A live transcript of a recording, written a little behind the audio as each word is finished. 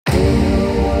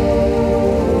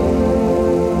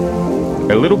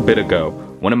A little bit ago,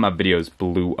 one of my videos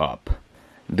blew up.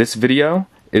 This video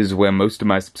is where most of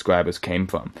my subscribers came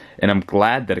from, and I'm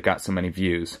glad that it got so many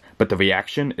views, but the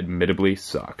reaction admittedly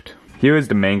sucked. Here is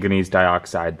the manganese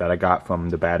dioxide that I got from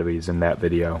the batteries in that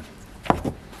video.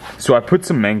 So I put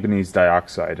some manganese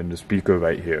dioxide in this beaker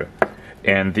right here.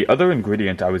 And the other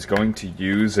ingredient I was going to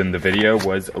use in the video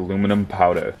was aluminum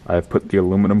powder. I've put the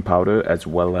aluminum powder as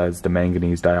well as the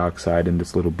manganese dioxide in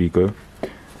this little beaker.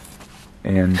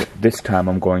 And this time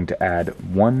I'm going to add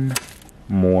one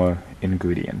more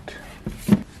ingredient.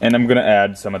 And I'm going to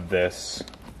add some of this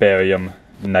barium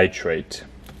nitrate.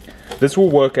 This will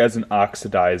work as an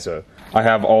oxidizer. I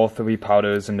have all three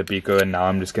powders in the beaker and now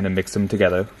I'm just going to mix them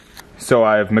together. So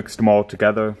I have mixed them all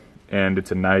together and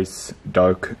it's a nice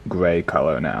dark gray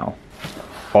color now.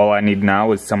 All I need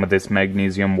now is some of this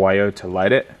magnesium wire to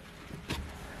light it.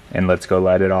 And let's go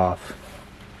light it off.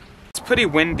 It's pretty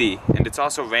windy and it's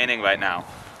also raining right now,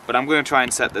 but I'm going to try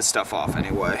and set this stuff off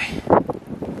anyway.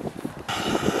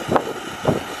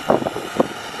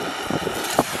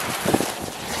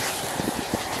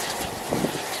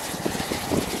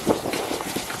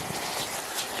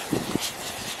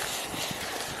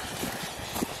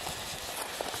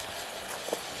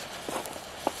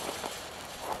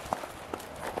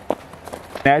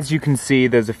 As you can see,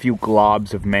 there's a few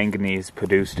globs of manganese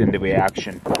produced in the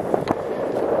reaction.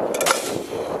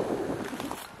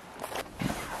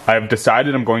 I have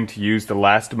decided I'm going to use the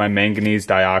last of my manganese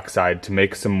dioxide to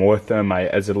make some more thermite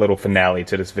as a little finale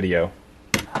to this video.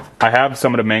 I have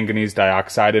some of the manganese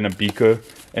dioxide in a beaker,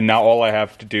 and now all I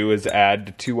have to do is add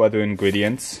the two other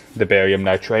ingredients, the barium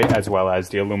nitrate as well as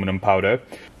the aluminum powder.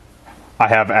 I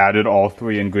have added all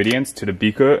three ingredients to the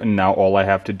beaker, and now all I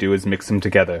have to do is mix them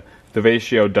together. The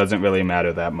ratio doesn't really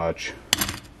matter that much.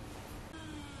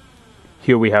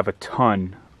 Here we have a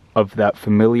ton of that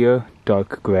familiar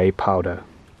dark gray powder.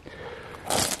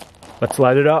 Let's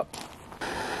light it up.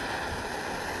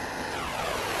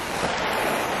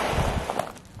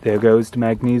 There goes the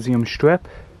magnesium strip.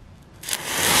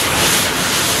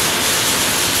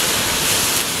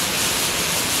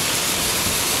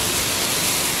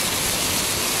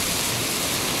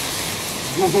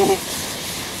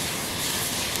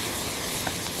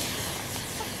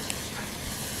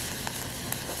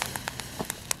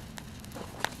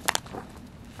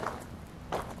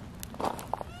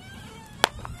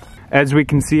 As we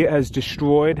can see, it has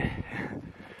destroyed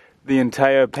the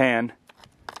entire pan,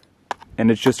 and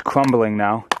it's just crumbling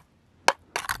now.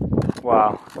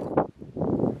 Wow.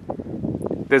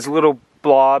 There's little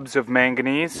blobs of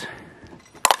manganese.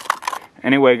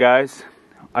 Anyway, guys,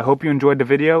 I hope you enjoyed the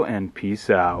video, and peace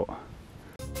out.